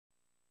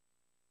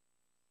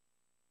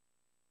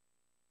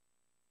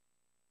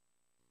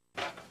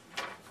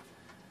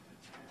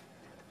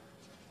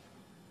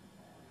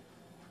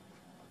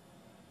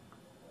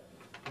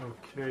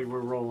Okay, we're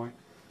rolling.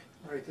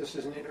 All right, this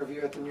is an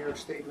interview at the New York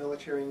State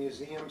Military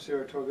Museum,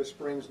 Saratoga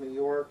Springs, New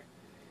York.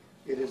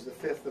 It is the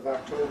 5th of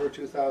October,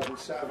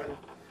 2007,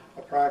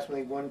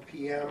 approximately 1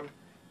 p.m.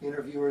 The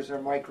interviewers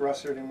are Mike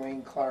Russert and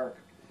Wayne Clark.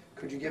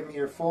 Could you give me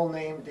your full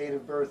name, date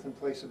of birth, and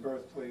place of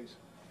birth, please?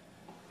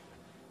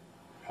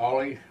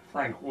 Hawley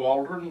Frank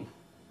Waldron,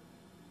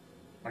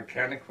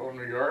 Mechanicville,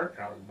 New York.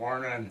 I was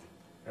born on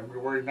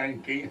February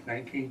 19th,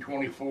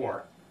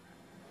 1924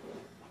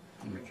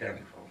 in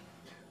Mechanicville.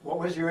 What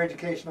was your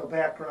educational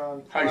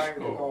background High prior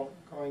school.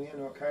 to going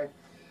in? Okay.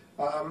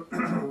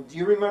 Do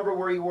you remember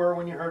where you were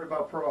when you heard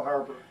about Pearl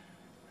Harbor?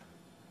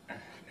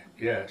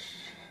 Yes.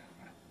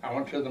 I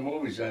went to the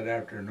movies that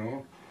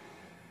afternoon,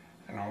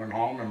 and I went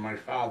home, and my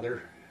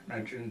father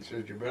mentioned,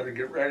 said, "You better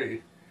get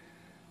ready.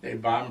 They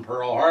bombed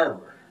Pearl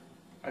Harbor."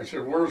 I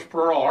said, "Where's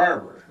Pearl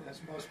Harbor?"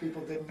 As most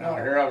people didn't Now,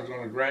 know. here I was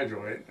going to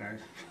graduate, and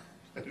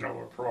I didn't know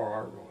what Pearl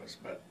Harbor was.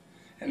 But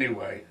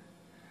anyway,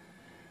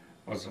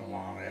 it wasn't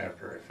long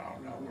after I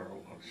found out where it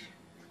was.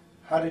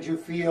 How did you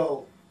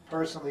feel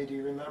personally? Do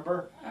you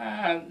remember?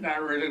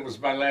 Not really. It was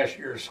my last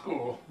year of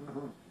school.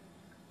 Mm-hmm.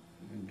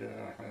 And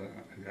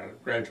I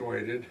got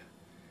graduated.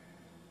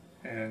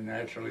 And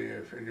naturally,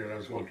 I figured I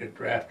was going to get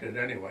drafted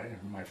anyway.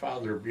 My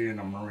father being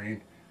a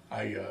Marine,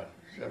 I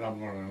said, I'm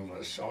going to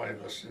enlist. So I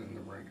enlisted in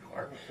the Marine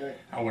Corps. Okay.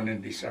 I went in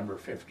December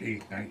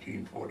 15th,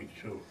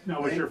 1942.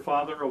 Now, was your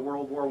father a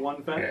World War I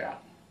vet? Yeah.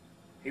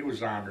 He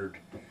was honored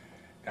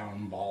down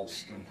in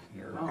Ballston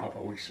there a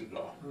couple of weeks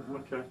ago. Mm-hmm.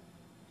 Okay.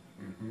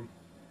 Mm-hmm.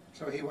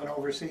 So he went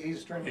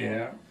overseas during the war?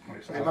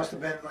 Yeah. So he must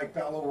have been like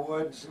Belleau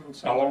Woods and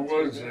so Fellow on.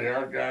 Woods, the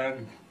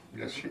Argonne,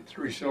 just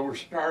 3 silver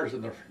stars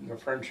in the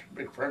French,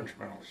 big French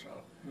medal. So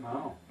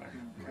Wow. my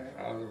Okay.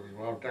 father was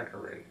well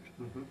decorated.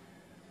 Mm-hmm.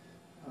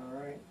 All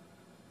right.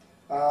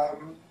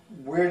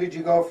 Where did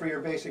you go for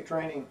your basic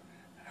training?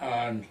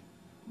 On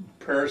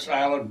Parris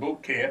Island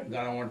boot camp,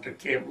 then I went to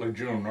Camp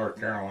Lejeune, North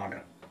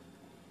Carolina.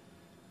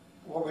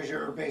 What was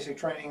your basic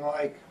training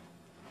like?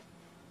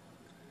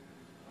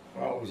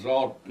 Well, it was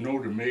all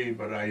new to me,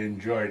 but I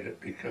enjoyed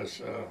it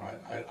because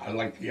I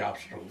like the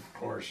obstacle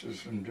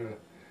courses, and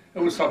it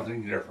was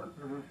something different.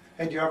 Mm-hmm.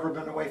 Had you ever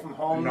been away from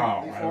home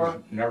No, before? I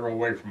was never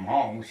away from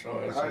home, so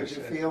as How I did you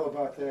said, feel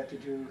about that?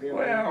 Did you have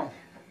well,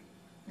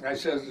 I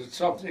says it's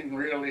something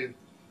really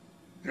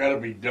got to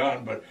be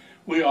done, but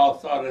we all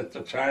thought at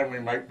the time we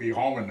might be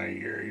home in a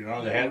year. You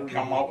know, they had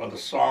come up with a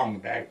song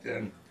back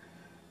then.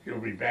 You'll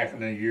be back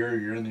in a year.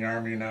 You're in the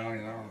Army now.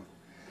 You know.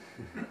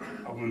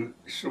 We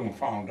soon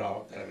found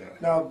out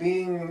that. Now,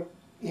 being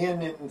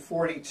in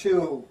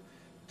 42,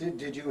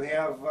 did you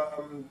have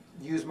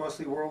use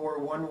mostly World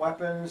War I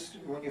weapons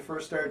when you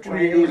first started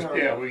training?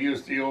 We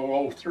used the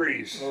old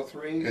 03s.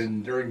 03s?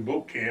 And during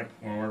boot camp,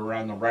 when we were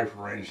on the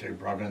rifle range, they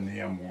brought in the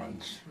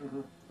M1s.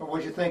 Mm-hmm. What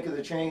did you think of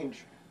the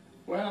change?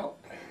 Well,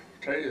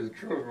 to tell you the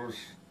truth,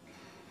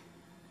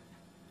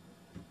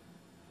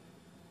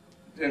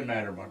 it didn't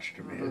matter much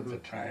to me at the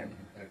time,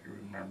 I can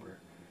remember.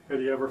 Had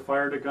you ever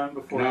fired a gun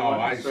before? No, you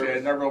went I to say I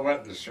service? never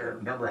went to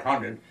service, never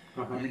hunted.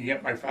 Uh-huh. I mean,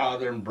 yet my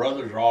father and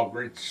brothers are all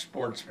great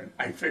sportsmen.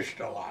 I fished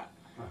a lot.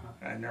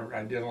 Uh-huh.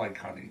 I didn't like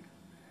hunting.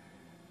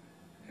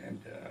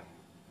 And,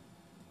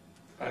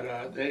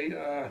 but they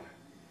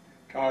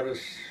taught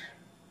us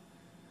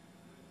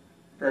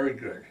very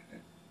good.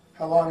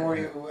 How long were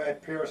you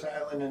at Parris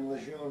Island and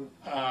Lejeune?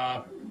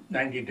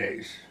 90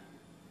 days.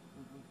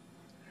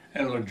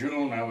 And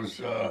Lejeune, I was,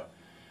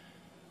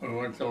 we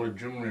went to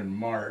Lejeune in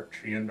March,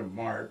 the end of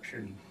March,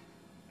 and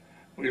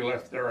we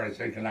left there, I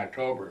think, in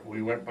October.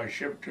 We went by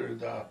ship to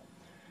the,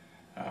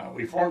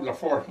 we formed the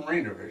 4th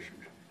Marine Division,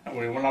 and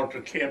we went out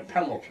to Camp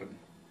Pendleton.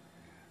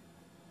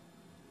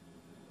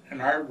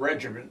 And our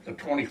regiment, the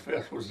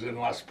 25th, was in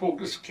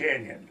Pulgas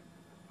Canyon,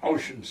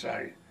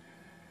 Oceanside.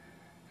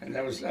 And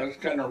that was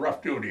kind of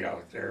rough duty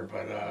out there,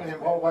 but...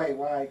 In what way?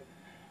 Why?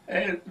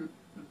 And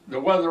the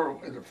weather,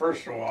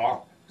 first of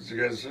all, is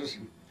because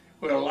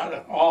we had a lot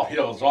of, all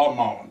hills, all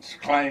mountains,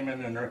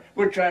 climbing, and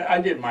which I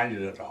didn't mind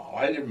it at all.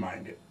 I didn't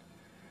mind it.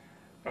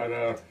 But,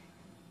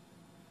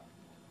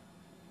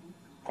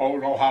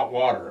 no hot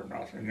water or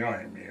nothing, you know what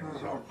I mean? It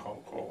was all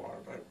cold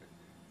water. But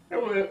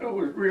it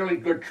was really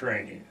good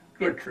training,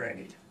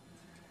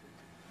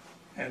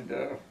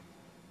 And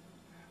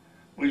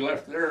we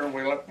left there and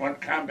we went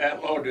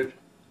combat loaded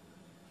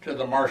to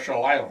the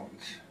Marshall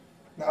Islands.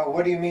 Now,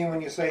 what do you mean when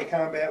you say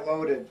combat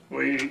loaded?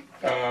 We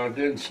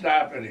didn't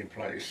stop any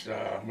place.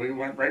 We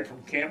went right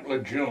from Camp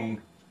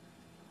Lejeune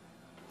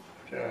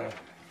to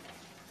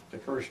the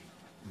first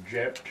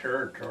Jap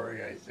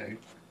territory, I think,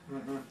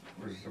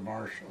 was the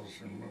Marshalls,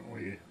 and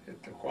we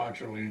hit the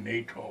Kwajalein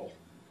Atoll.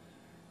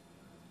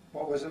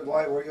 What was it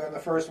like? Were you on the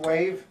first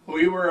wave?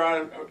 We were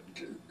on,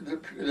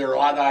 there are a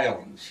lot of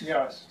islands.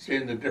 Yes.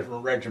 Seeing the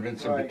different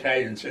regiments and Right.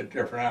 battalions hit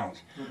different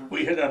islands.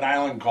 We hit an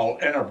island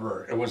called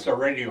Enneberg. It was a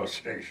radio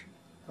station.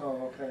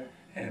 Oh, okay.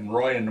 And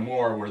Roy and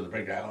Moore were the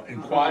big island.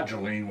 And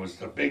Kwajalein was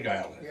the big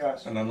island.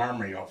 Yes. And an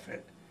army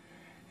outfit.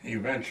 And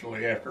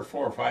eventually, after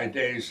 4 or 5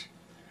 days,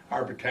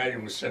 our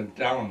battalion was sent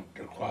down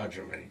to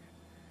Kwajalein.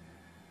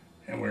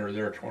 and we were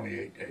there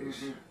 28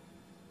 days. Mhm.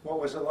 What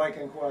was it like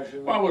in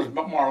Kwajalein? Well, it was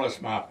more or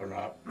less mopping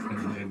up.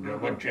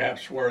 And what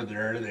Japs were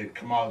there, they'd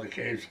come out of the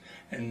caves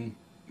and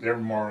they were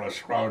more or less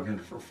scrounging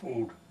for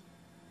food.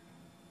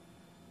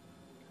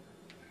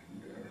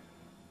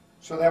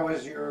 So that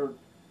was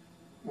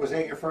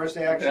that your first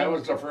action? That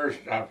was the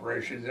first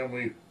operation. Then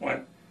we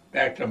went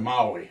back to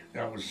Maui.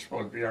 That was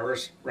supposed to be our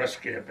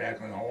rest camp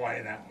back on the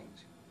Hawaiian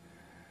Islands.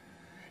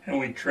 And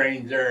we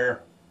trained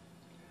there.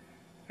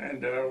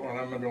 And one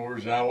of the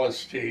maneuvers,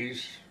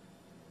 LSTs,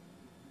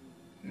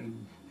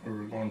 and we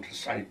were going to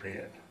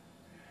Saipan.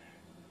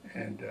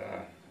 And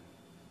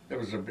there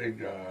was a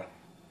big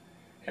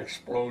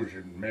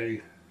explosion,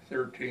 May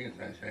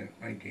 13th, I think,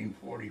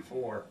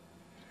 1944,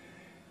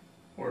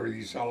 where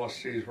these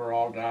LSTs were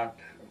all docked.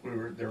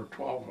 There were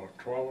 12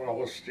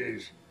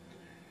 LSTs,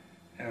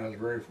 and I was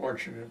very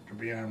fortunate to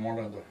be on one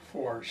of the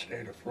four that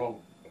stayed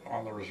afloat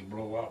while theirs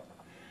blew up.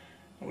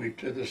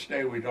 To this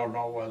day, we don't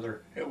know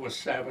whether it was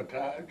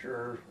sabotage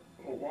or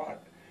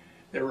what.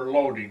 They were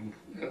loading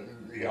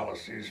the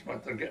LSTs,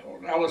 but the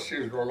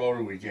LSTs were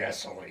loaded with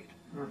gasoline.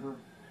 Mm-hmm.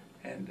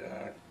 And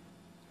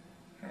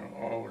it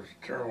was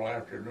a terrible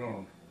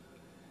afternoon.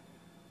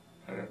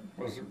 And it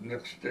wasn't the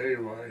next day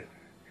why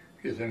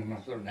you think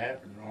nothing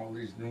happened. All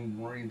these new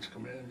Marines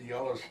come in, the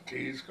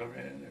LSTs come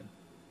in, and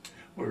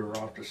we were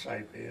off to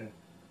Saipan.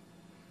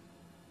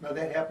 Now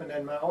that happened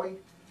in Maui?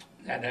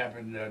 That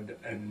happened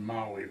in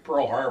Maui,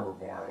 Pearl Harbor,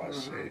 more or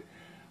less. Mm-hmm.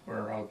 We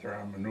were out there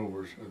on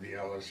maneuvers with the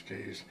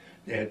LSTs.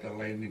 They had the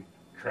landing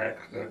track,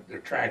 the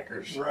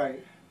tractors.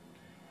 Right.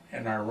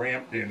 And our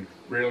ramp didn't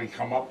really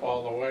come up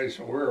all the way,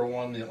 so we were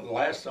one of the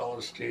last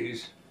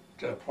LSTs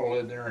to pull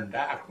in there and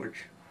dock,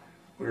 which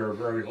we were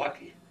very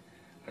lucky.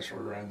 That's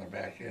where we were on the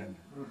back end.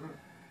 Mm-hmm.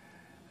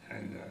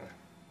 And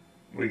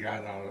we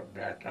got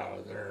back out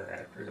of there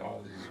after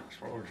all these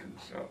explosions.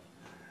 So.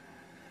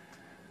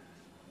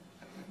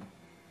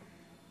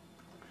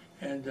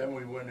 And then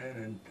we went in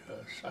and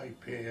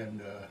Saipan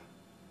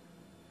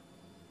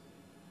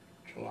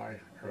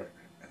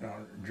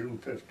June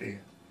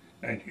 15th,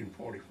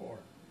 1944.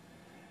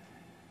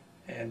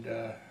 And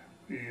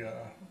we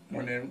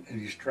went in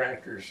these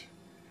tractors.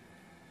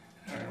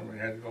 We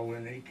had to go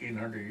in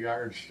 1,800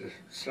 yards to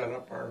set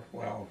up our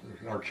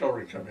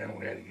artillery come in,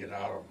 we had to get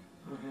out of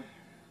them. Mm-hmm.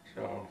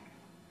 So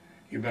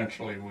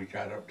eventually we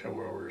got up to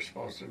where we were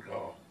supposed to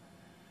go.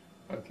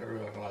 But there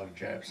were a lot of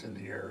Japs in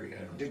the area.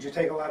 Did you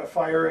take a lot of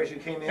fire as you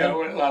came in? Yeah,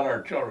 a lot of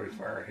artillery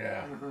fire,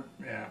 yeah.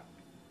 Mm-hmm. Yeah.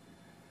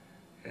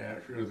 Yeah,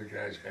 a few of the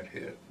guys got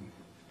hit.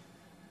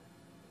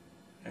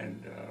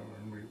 And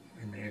we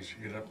managed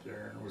to get up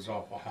there, and it was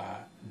awful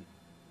hot. And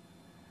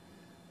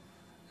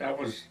that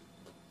was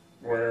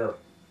where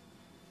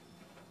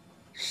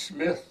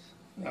Smith,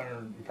 I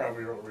don't, you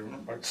probably don't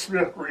remember, but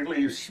Smith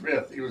relieved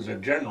Smith. He was a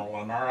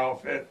general in our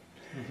outfit.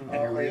 Mm-hmm.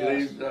 And he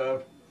relieved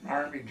the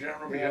Army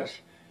general, yes.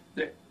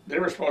 They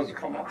were supposed to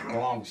come up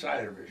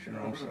alongside of us, you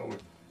know, Mm-hmm. so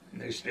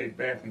they stayed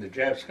back, and the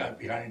Japs got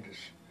behind us.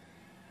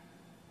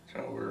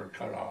 So we were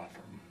cut off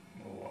from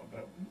a while,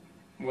 but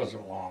it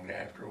wasn't long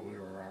after we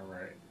were all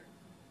right.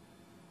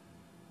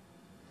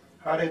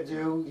 How did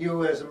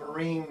you as a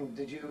Marine,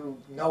 did you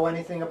know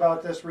anything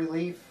about this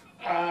relief?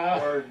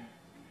 Or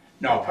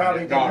No, it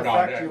probably didn't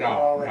affect you at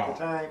all at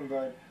the time,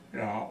 but... You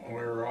know, we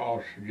were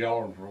all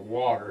yelling for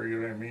water,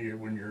 you know what I mean?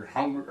 When you're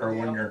hungry, or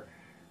when you're,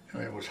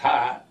 it was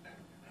hot,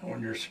 and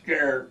when you're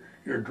scared,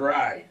 you're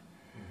dry.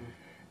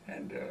 Mm-hmm.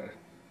 And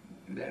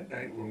that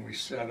night when we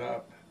set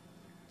up,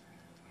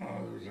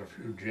 there was a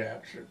few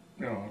Japs that,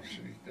 you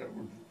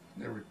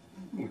know,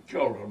 we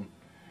killed them.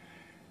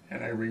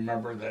 And I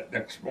remember that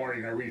next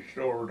morning I reached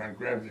over and I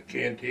grabbed the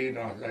canteen.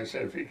 I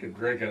said, if he could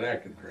drink it, I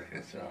could drink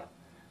it. So,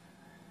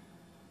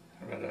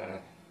 but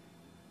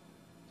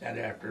that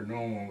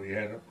afternoon when we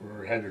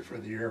were headed for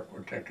the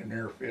airport, taking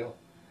airfield,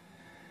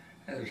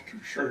 and there's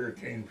two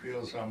sugarcane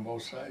fields on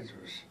both sides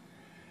of us.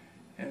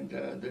 And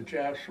the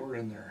Japs were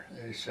in there.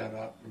 They set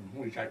up,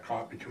 and we got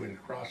caught between the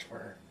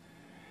crossfire.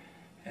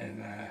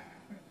 And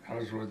I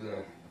was with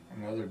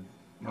another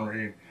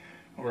Marine.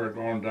 We were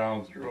going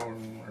down through,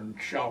 and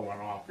a shell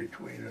went off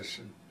between us.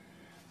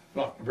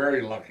 And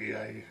very lucky.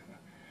 I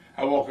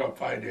woke up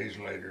 5 days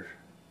later,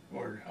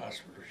 aboard the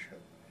hospital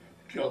ship.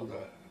 Killed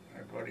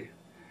my buddy.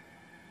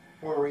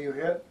 Where were you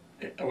hit?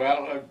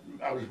 Well,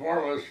 I was more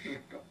or less just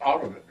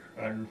out of it.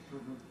 I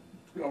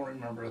don't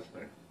remember a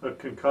thing. A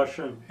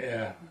concussion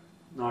Yeah.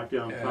 knocked you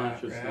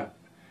unconscious. Yeah.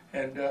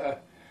 And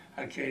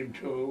I came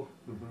to,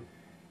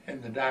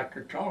 and the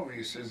doctor told me,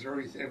 he says,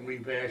 everything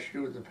we've asked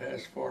you the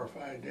past 4 or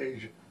 5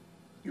 days,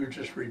 you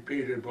just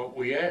repeated what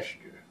we asked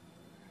you.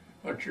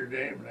 What's your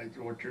name? And I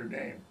said, what's your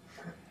name?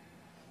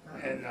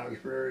 And I was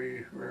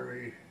very,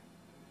 very,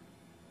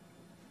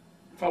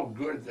 felt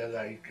good that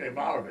I came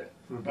out of it.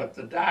 But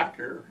the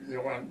doctor,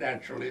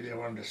 naturally they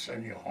wanted to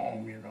send you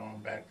home, you know,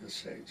 back to the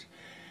States.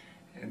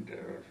 And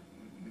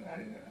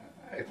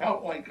I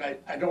felt like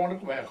I don't want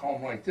to go back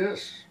home like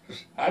this.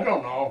 'Cause I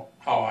don't know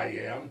how I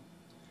am.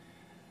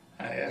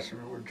 I asked him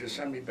to just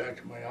send me back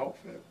to my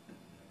outfit.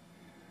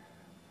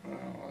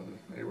 Well,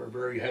 they were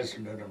very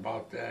hesitant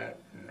about that.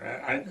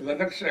 The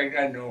next thing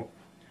I knew,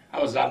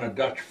 I was on a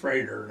Dutch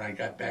freighter and I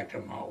got back to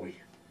Maui.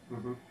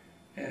 Mm-hmm.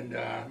 And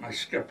my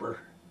skipper,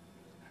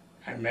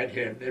 I met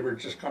him. They were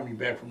just coming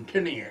back from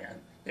Tinian.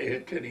 They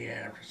hit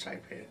Tinian after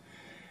Saipan.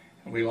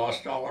 And we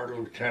lost all our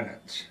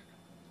lieutenants.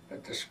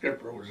 But the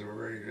skipper was a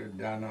very good,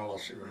 Don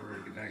Ellis, was a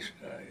very nice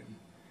guy. And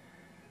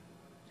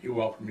he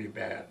welcomed me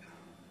back.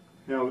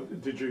 Now,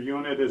 did your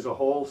unit as a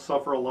whole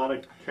suffer a lot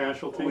of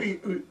casualties?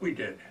 We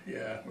did,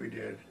 yeah, we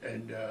did.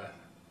 And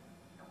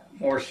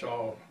more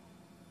so,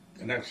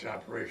 the next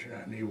operation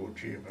on Iwo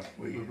Jima,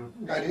 we...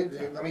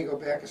 Mm-hmm. Let me go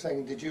back a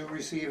second. Did you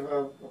receive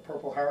a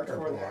Purple Heart for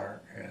that? Purple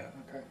Heart, yeah.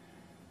 Okay.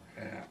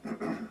 Yeah.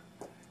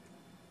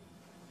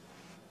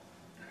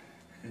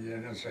 And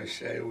then, as I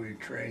say, we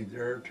trained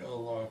there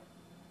till,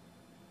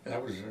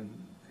 that was in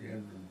the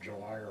end of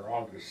July or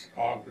August.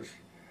 I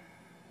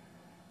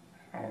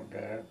went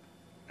back.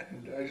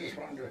 And I just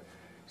wanted to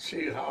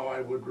see how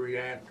I would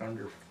react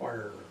under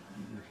fire,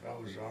 and if I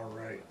was all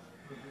right.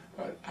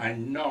 But I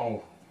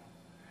know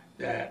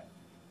that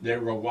they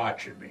were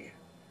watching me.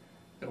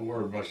 The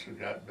word must have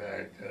got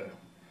back.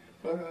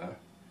 But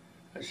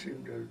I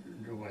seemed to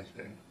do my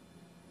thing.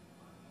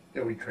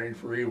 Then we trained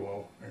for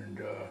Iwo,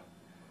 and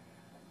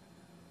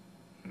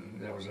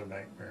that was a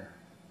nightmare.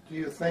 Do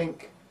you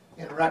think,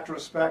 in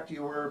retrospect,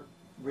 you were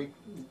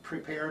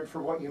prepared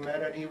for what you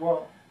met at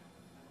Iwo?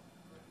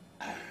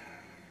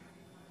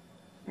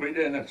 We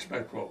didn't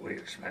expect what we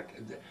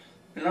expected.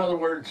 In other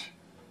words,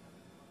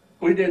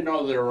 we didn't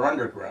know they were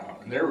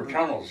underground. There were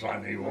tunnels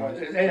on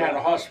Iwo. They had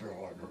a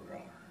hospital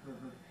underground.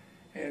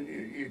 And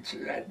it's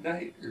at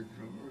night,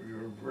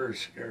 you're very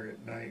scared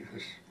at night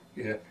because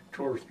you have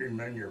 2 or 3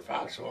 men in your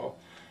foxhole.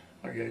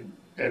 You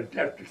have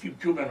to keep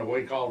 2 men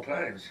awake all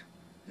times.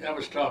 That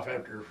was tough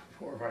after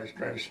 4 or 5 days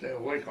trying to stay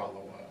awake all the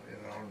while, you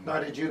know. Now,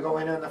 did you go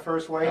in on the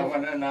first wave? I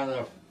went in on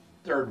the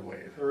 3rd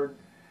wave. Third?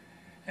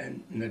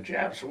 And the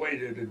Japs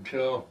waited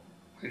until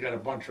we got a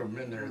bunch of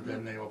them in there,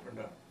 then they opened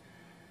up.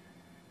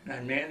 And I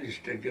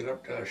managed to get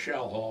up to a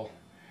shell hole.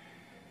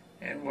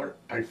 And what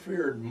I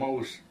feared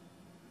most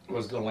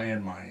was the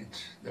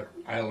landmines. The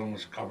island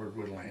was covered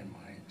with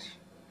landmines.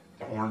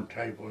 The horn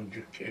type ones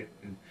you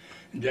kicked. And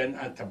then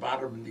at the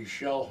bottom of these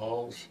shell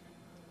holes,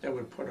 they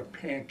would put a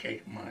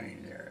pancake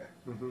mine there.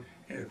 And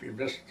if you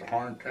missed the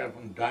horn type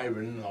one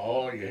diving in the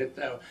hole, you hit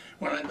that.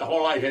 When the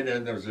hole I hit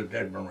in, there was a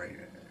dead Marine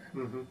in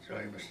there. So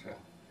I missed that.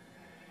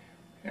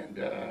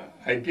 And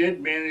I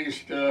did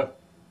manage to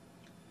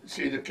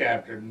see the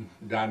captain,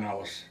 Don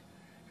Ellis,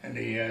 and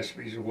he asked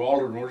me, he said,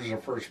 Waldron, where's the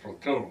 1st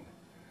platoon?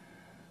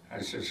 I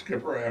said,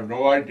 Skipper, I have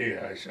no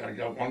idea. I said, I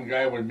got one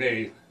guy with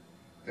me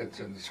that's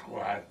in the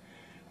squad.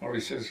 Well, he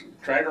says,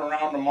 try to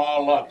round them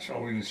all up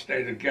so we can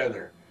stay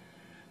together.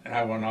 And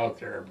I went out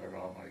there, but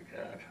oh my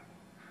God.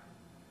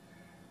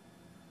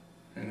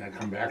 And I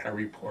come back, I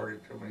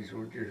reported to him. He said,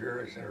 what'd you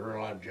hear? I said, I heard a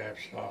lot of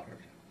Japs talking.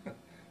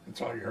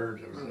 That's all you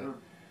heard. There was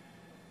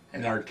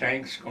and our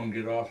tanks couldn't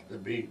get off the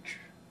beach.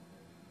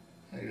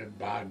 They got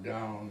bogged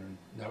down, and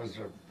that was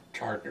a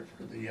target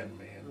for the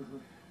enemy.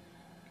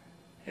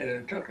 And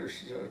it took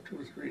us 2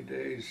 or 3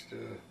 days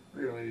to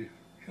really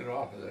get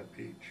off of that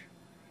beach.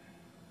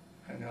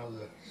 I know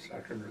the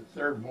 2nd or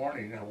 3rd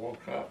morning I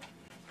woke up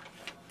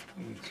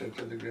and said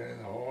to the guy in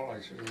the hole,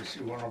 I said, I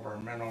see one of our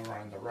men over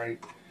on the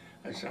right.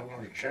 I said, I'm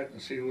going to check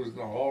and see who's in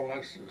the hole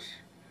next to us.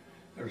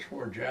 There's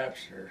 4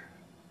 Japs there.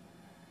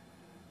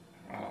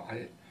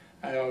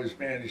 I always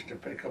managed to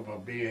pick up a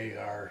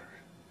BAR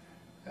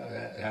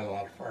that had a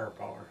lot of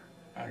firepower.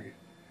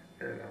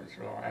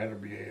 So I had a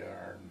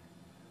BAR. And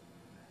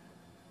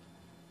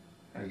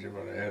I did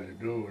what I had to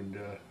do, and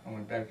I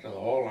went back to the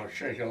hole. I was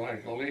shaking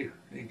like a leaf.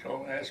 And he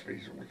asked me,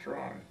 he said, what's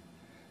wrong?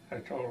 I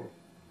told him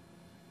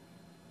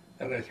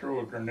that I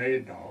threw a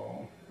grenade in the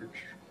hole.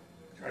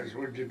 I said,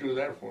 what did you do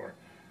that for?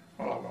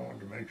 Well, I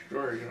wanted to make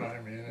sure, you know what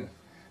I mean?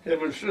 It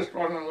was just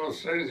one of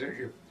those things that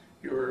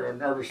you were a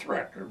nervous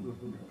wreck.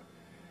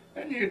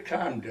 And you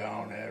calm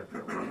down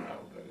after a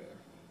while. But,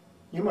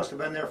 you must have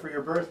been there for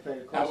your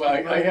birthday.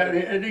 I had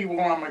an Iwo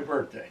on my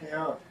birthday.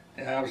 Yeah.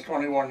 And I was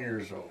 21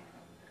 years old.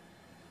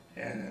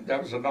 And that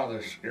was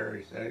another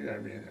scary thing. I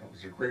mean, it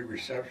was a great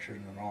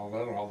reception and all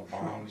that, all the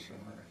bombs.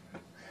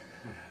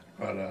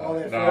 But, all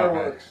that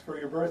fireworks for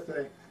your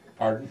birthday.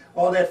 Pardon?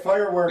 All that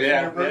fireworks for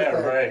your birthday.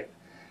 Yeah, right.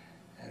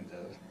 And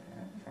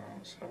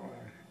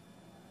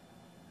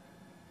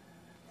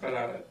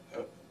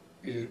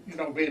you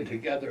know, being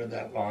together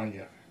that long,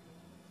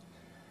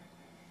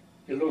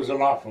 you lose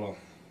an awful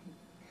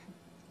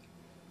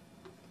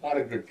lot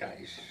of good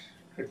guys.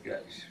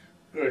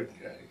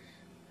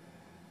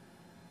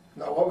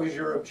 Now, what was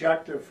your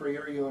objective for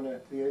your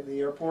unit? The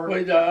airport?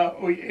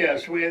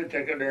 Yes, we had to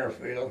take an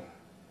airfield.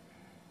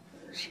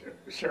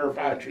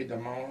 Suribachi, the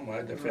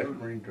mountain, the 5th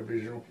Marine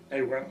Division,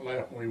 they went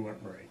left and we went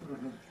right.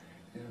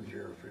 In the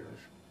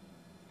airfields.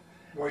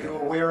 Were you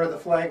aware of the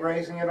flag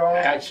raising at all?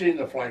 I'd seen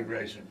the flag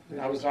raising.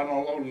 I was on a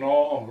little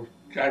knoll.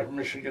 A guy from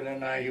Michigan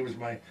and he was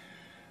my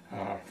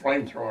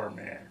flamethrower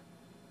man.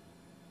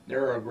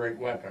 They're a great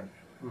weapon.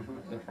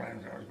 the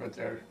flamethrowers, but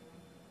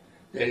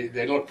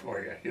they look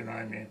for you, you know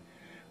what I mean?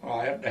 Well,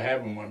 I happened to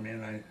have them with me,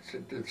 and I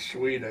said to the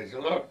Swede, I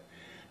said, look,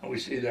 and we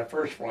see that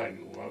first flag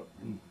go up,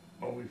 and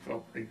well, we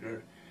felt pretty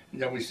good.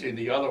 And then we see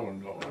the other one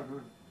go up.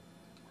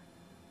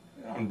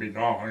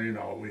 Unbeknownst, you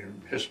know, we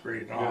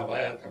history and all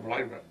that, the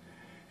flag, but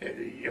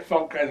it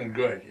felt kind of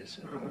good, you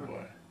said, oh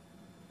boy.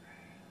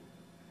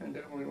 And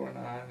then we went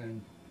on,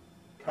 and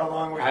How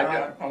long were you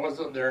on? I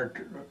wasn't there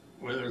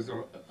where there's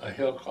a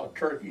hill called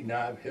Turkey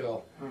Knob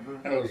Hill,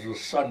 and it was a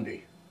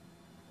Sunday.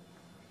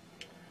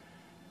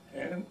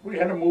 And we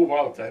had to move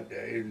out that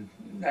day, and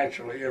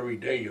naturally every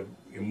day you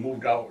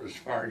moved out as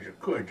far as you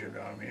could, you know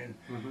what I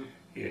mean?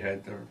 We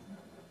had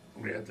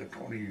the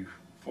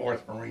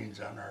 24th Marines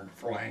on our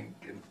flank,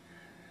 and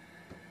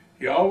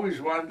you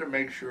always wanted to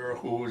make sure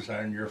who was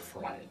on your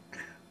flank.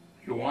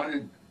 You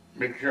wanted to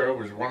make sure it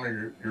was one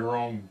of your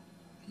own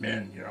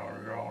men, you know,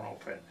 or your own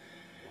outfit.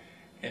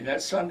 And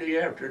that Sunday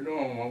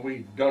afternoon when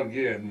we dug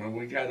in, when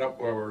we got up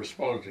where we were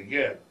supposed to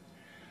get,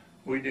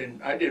 I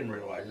didn't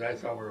realize, I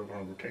thought we were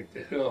going to take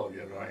the hill,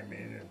 you know what I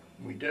mean,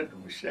 and we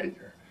didn't, we stayed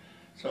there.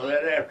 So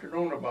that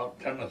afternoon, about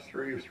 10 to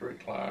 3 or 3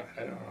 o'clock,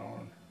 I don't know,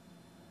 and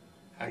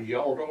I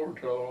yelled over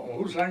to him,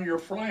 who's on your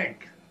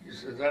flank? He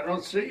says, I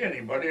don't see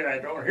anybody and I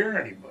don't hear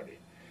anybody.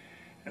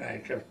 And I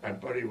kept my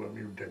buddy with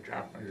me, the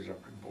jockey, he's a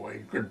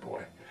good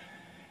boy.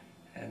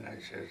 And I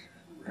says,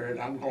 Red,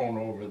 I'm going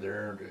over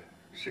there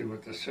to see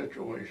what the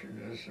situation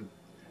is. And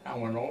I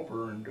went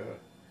over and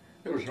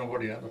there was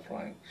nobody on the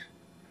flanks.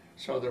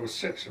 So there was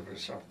 6 of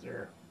us up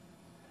there.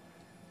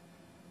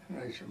 And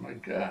I said, my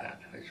God,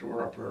 I said,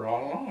 we're up here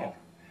all alone.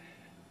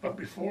 But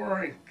before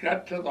I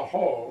got to the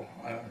hole,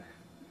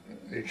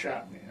 they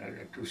shot me. I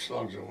got 2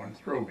 slugs that went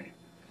through me.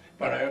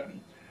 But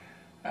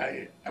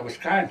I was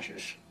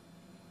conscious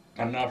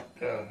enough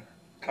to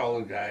tell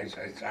the guys,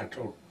 I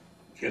told,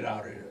 get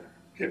out of here,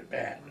 get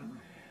back.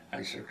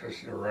 I said,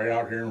 because they're right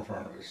out here in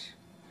front of us.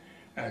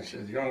 And I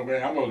said, the only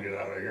way I'm going to get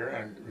out of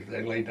here,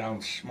 they lay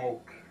down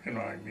smoke, you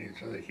know what I mean,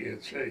 so they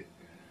can't see.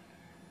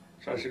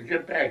 So I said,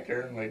 get back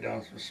there and lay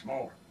down some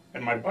smoke.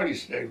 And my buddy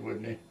stayed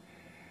with me.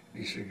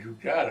 He said, you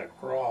got to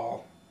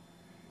crawl.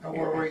 Now,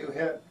 where were you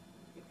hit?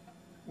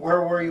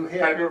 Where were you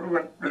hit?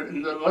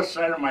 In the left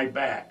side of my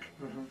back.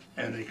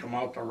 And they come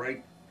out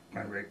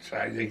my right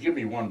side. They give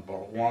me 1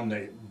 bullet.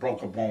 They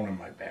broke a bone in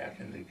my back,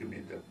 and they give me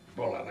the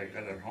bullet I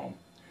got at home.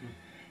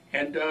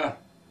 And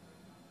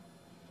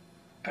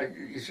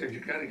he said,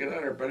 you got to get out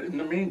of there. But in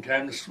the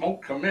meantime, the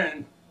smoke come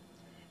in,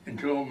 and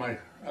 2 of my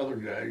other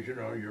guys, you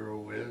know, you were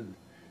with,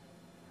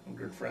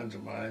 good friends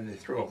of mine, they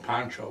threw a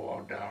poncho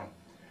all down.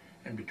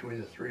 And between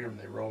the 3 of them,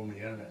 they rolled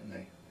me in it, and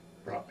they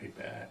brought me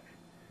back.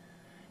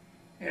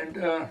 And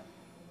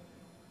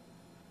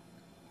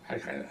I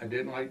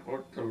didn't like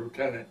what the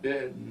lieutenant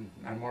did, and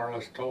I more or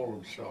less told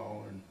him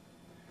so.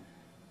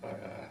 But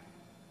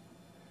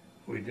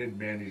we did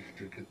manage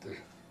to get the 6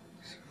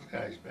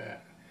 guys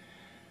back.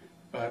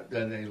 But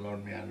then they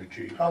loaded me on the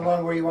Jeep. How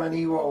long were you on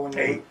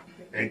Iwo?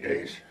 8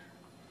 days.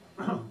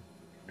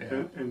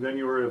 Yeah. And then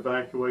you were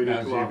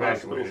evacuated to a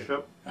hospital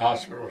ship?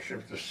 Hospital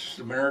ship, the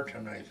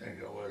Samaritan, I think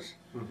it was.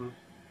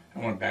 I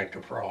went back to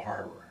Pearl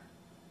Harbor.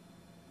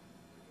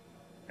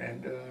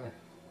 And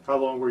how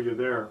long were you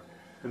there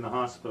in the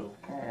hospital?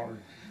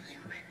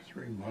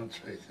 3 months,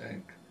 I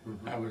think.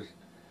 I was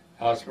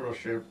hospital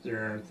ship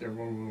there. Then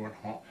when we went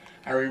home,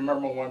 I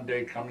remember one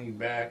day coming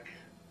back,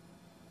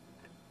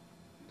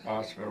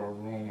 hospital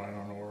room. I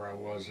don't know where I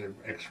was,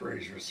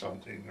 X-rays or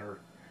something or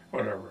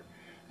whatever.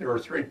 There were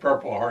 3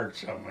 Purple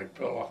Hearts on my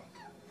pillow.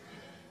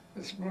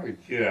 That's my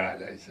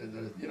God. I said,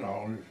 you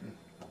know,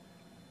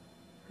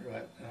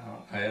 but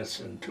I had to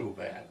send 2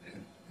 back,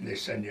 and they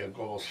send you a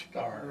gold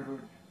star.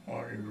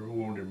 Well, you're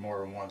wounded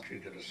more than once, you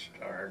get a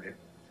star.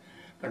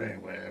 But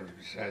anyway, that was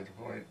beside the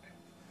point.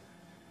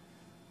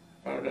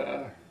 But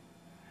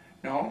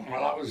no,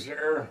 while I was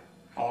there,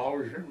 I'll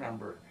always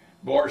remember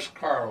Boris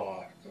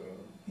Karloff,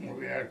 the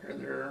movie actor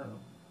there.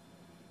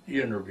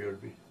 He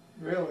interviewed me.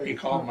 Really? He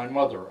called my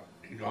mother up.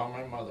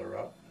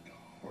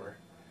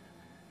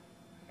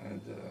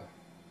 And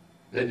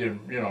they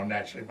didn't, you know,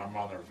 naturally my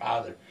mother and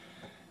father,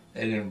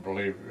 they didn't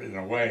believe in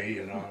a way,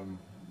 you know.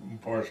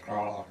 Boris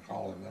Karloff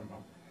calling them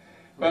up.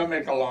 But to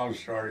make a long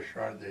story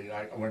short,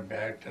 I went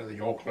back to the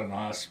Oakland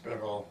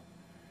Hospital,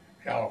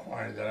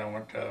 California. Then I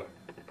went to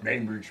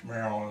Bainbridge,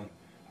 Maryland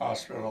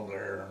Hospital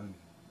there, and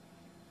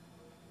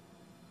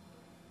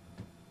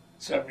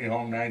sent me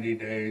home 90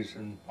 days,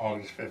 and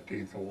August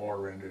 15th the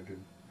war ended,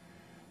 and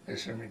they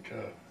sent me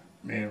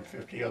and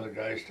 50 other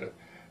guys to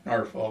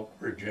Norfolk,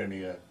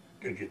 Virginia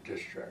to get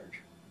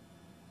discharged.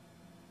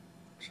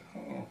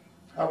 So,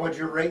 how would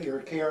you rate your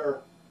care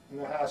in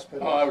the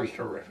hospital? oh, that was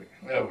terrific.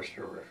 That was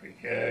terrific.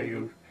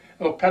 Yeah,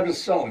 well,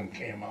 penicillin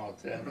came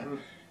out then.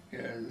 Yeah,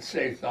 it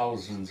saved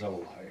thousands of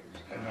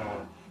lives.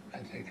 I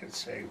think it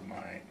saved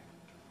mine.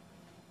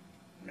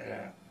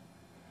 Yeah.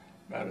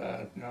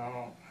 But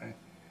no, I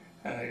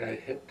think I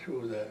hit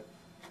 2 that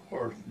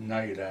 4th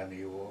night on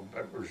Iwo,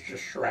 but it was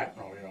just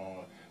shrapnel, you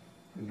know.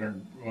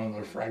 One of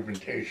the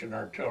fragmentation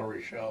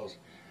artillery shells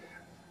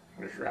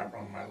the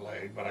shrapnel in my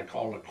leg, but I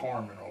called the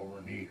corpsman over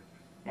and he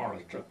more or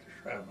less took the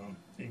shrapnel.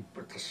 He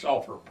put the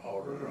sulfur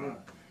powder on.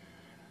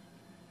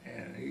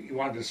 And he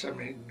wanted to send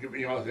me, get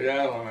me off the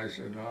island. I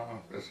said,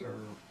 no, this is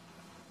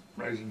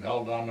raising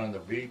hell down on the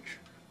beach,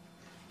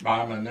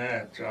 bombing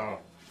that. So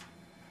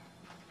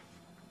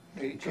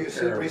he Did you took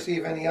care of it.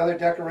 receive any other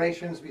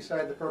decorations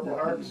beside the Purple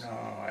Hearts? No,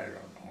 I don't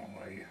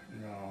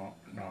know.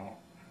 No.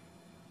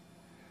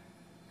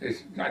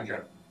 I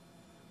got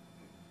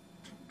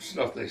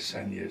stuff they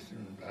send you,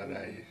 but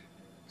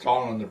it's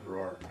all in the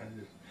drawer.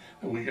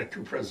 We got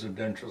 2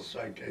 presidential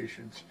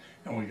citations,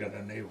 and we got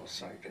a naval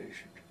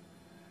citation,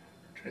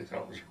 which I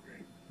thought was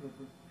great.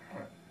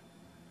 Right.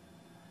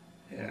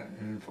 Yeah,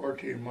 and in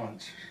 14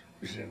 months,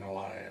 we've seen a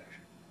lot of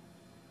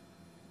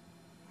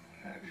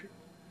action.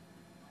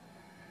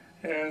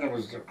 And it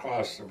was the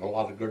cost of a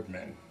lot of good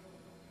men.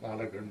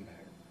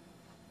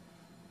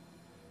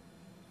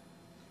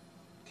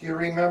 Do you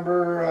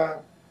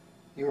remember,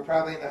 you were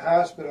probably in the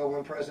hospital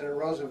when President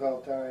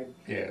Roosevelt died.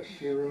 Yes.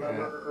 Do you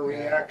remember a Yeah.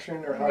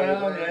 reaction or how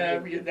Well, you yeah,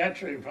 learned?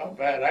 naturally felt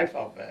bad. I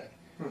felt bad.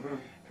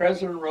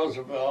 President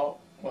Roosevelt,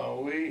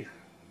 well, one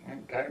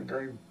time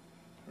during,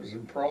 was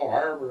in Pearl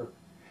Harbor,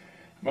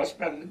 must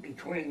have been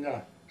between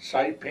the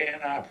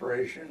Saipan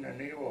operation and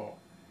Iwo.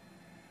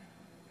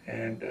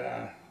 And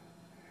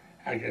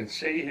I can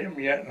see him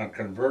yet in a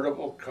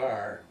convertible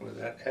car with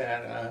that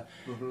hat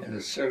on and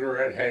a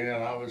cigarette hanging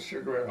out of his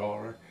cigarette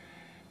holder.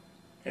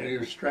 And he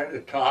was trying to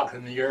talk,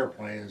 and the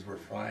airplanes were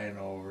flying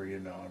over,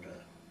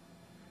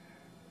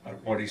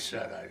 what he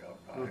said, I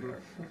don't know.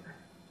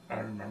 I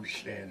remember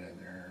standing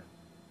there.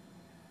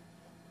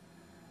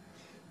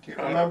 Do you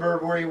remember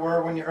where you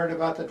were when you heard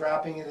about the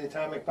dropping of the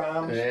atomic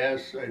bombs?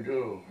 Yes, I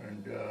do,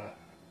 and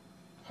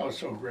I was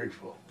so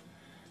grateful.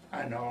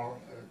 I know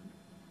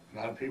a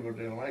lot of people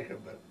didn't like it,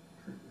 but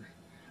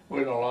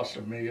we'd have lost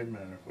 1 million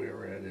men if we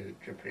ever had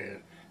hit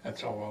Japan.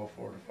 That's how well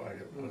fortified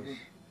it was.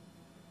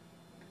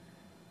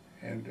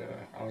 And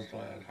I was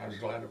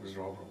glad it was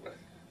over with.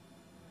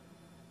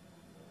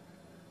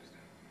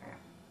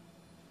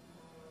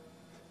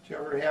 Did you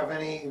ever have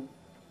any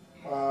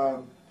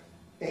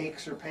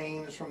aches or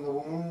pains from the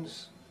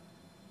wounds?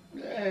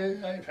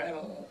 I've had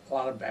a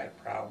lot of back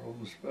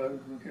problems, but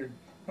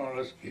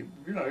let's keep,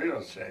 you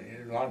don't say,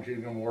 as long as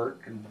you can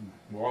work and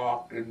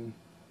walk, and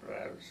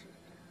that was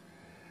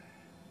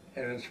it.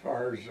 And as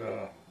far as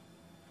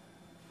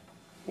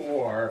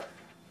war,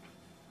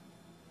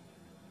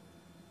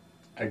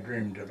 I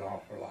dreamed an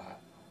awful lot.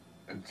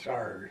 I'm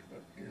sorry,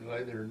 but you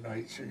lay there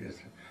nights and you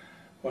think,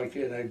 why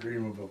can't I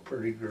dream of a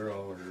pretty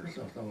girl or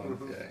something like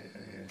that?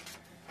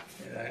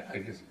 And I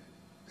could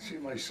see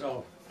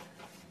myself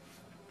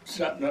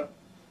setting up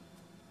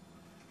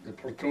the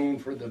platoon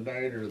for the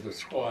night or the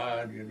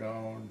squad, and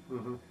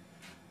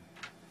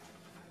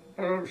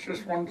but it was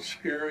just one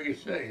scary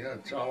thing.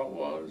 That's all it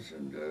was,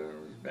 and it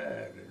was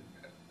bad.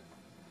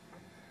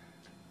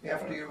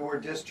 After you were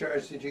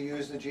discharged, did you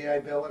use the GI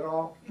Bill at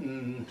all?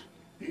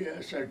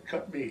 Yes, I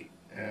cut meat.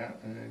 Yeah,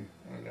 and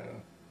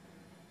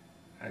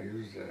I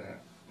used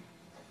that.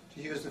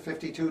 Did you use the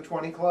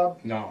 5220 Club?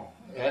 No,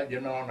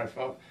 and I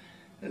felt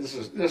this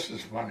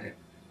is funny.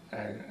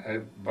 A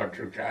bunch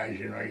of guys,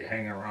 you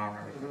hang around.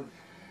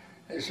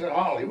 They said,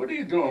 Hawley, what are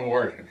you doing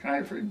working?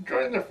 I said,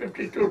 join the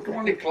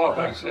 5220 Club.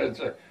 I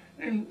said,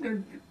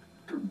 and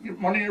get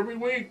money every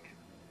week.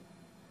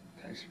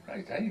 I said,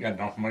 I ain't got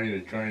enough money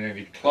to join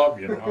any club,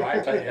 I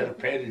thought you had to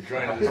pay to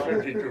join this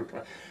 52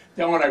 Club.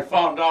 Then when I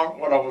found out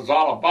what it was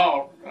all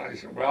about, I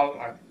said,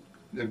 well,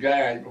 the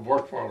guy I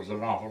worked for was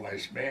an awful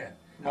nice man.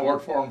 I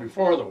worked for him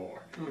before the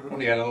war, when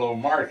he had a little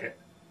market.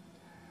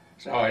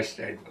 So I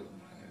stayed with him.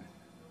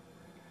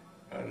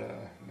 But,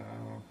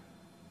 no.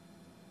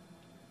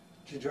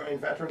 Did you join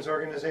veterans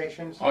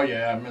organizations? Oh,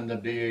 yeah, I'm in the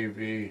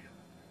DAV,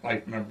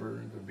 life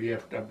member, the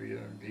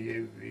VFW,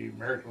 DAV,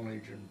 American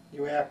Legion.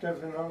 You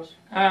active in those?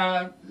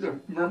 The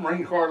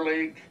Marine Corps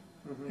League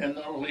and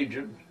the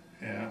Legion,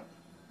 yeah.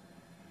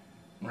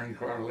 Marine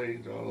Corps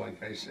League, though,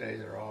 like I say,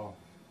 they're all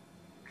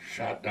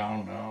shot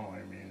down now.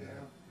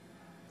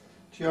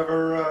 Did you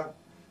ever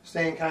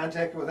stay in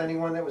contact with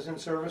anyone that was in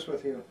service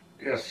with you?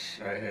 Yes,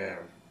 I have.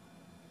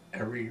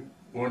 Every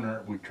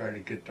winter we try to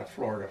get to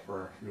Florida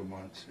for a few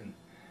months, and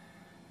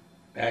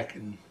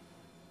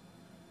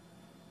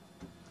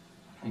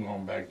I'm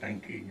going back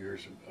 19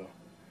 years ago.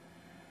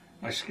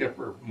 My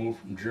skipper moved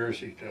from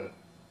Jersey to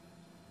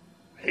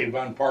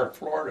Avon Park,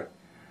 Florida.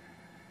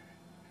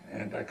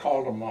 And I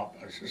called him up.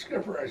 I said,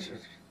 Skipper,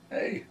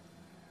 hey,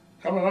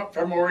 coming up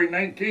February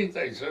 19th,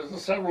 he says,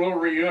 let's have a little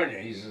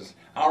reunion. He says,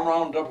 I'll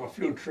round up a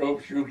few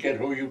troops, you get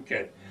who you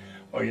get.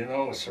 Well, it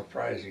was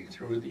surprising.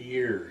 Through the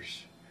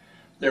years,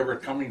 they were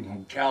coming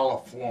from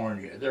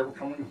California. They were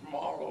coming from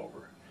all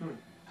over.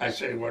 I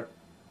say,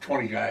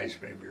 20 guys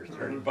maybe, or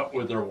 30, but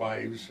with their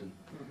wives. And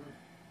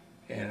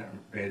it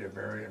made it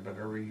but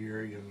every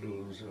year you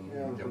lose,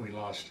 and then we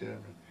lost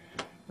him.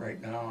 And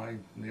right now,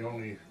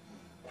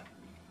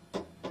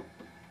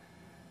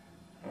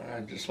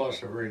 I just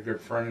lost a very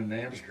good friend in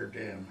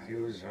Amsterdam. He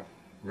was a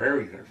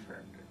very good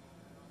friend,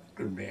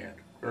 good man,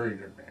 very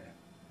good man.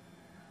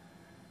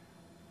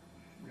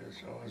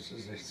 So as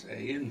they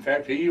say, in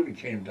fact, he even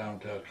came down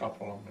to a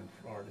couple of them in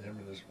Florida, him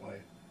and his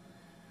wife.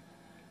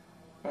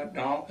 But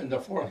now, in the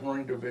 4th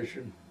Marine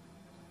Division,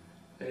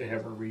 they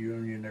have a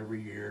reunion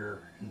every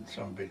year in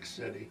some big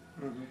city.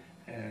 Mhm.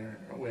 And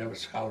we have a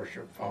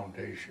scholarship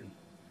foundation,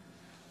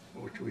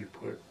 which we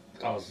put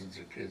thousands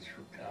of kids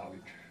through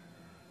college.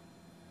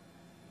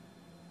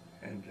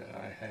 And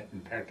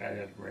in fact, I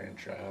had a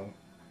grandchild,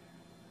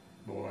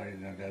 boy,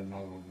 and I got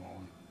another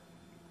one.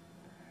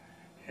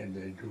 And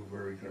they do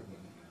very good with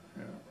them.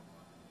 Yeah.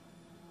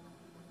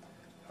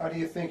 How do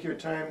you think your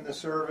time in the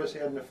service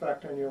had an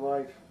effect on your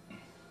life?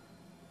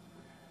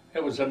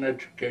 It was an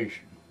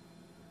education,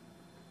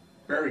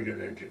 very good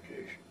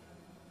education.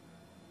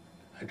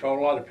 I told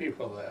a lot of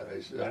people that. I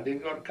said, I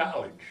didn't go to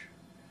college.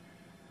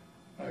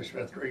 I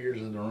spent 3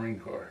 years in the Marine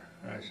Corps.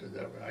 And I said,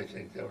 I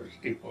think that was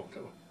equal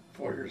to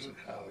 4 years of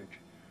college.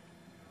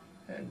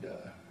 And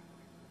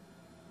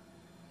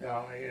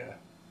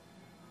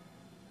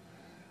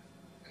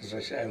as I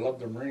say, I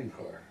loved the Marine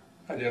Corps.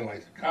 I didn't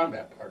like the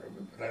combat part of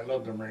it, but I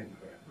loved the Marine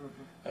Corps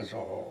as a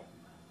whole.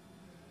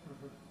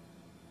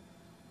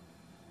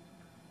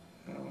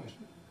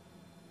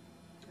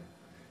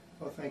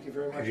 Well, thank you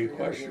very much. Any for your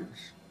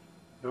questions?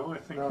 No, I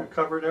think No, you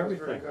covered interview.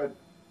 That was everything. very good.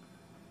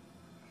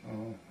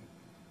 Oh,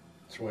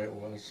 that's the way it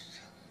was.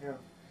 Yeah,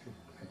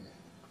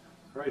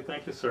 All right,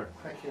 thank you, sir.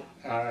 thank you.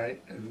 All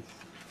right. And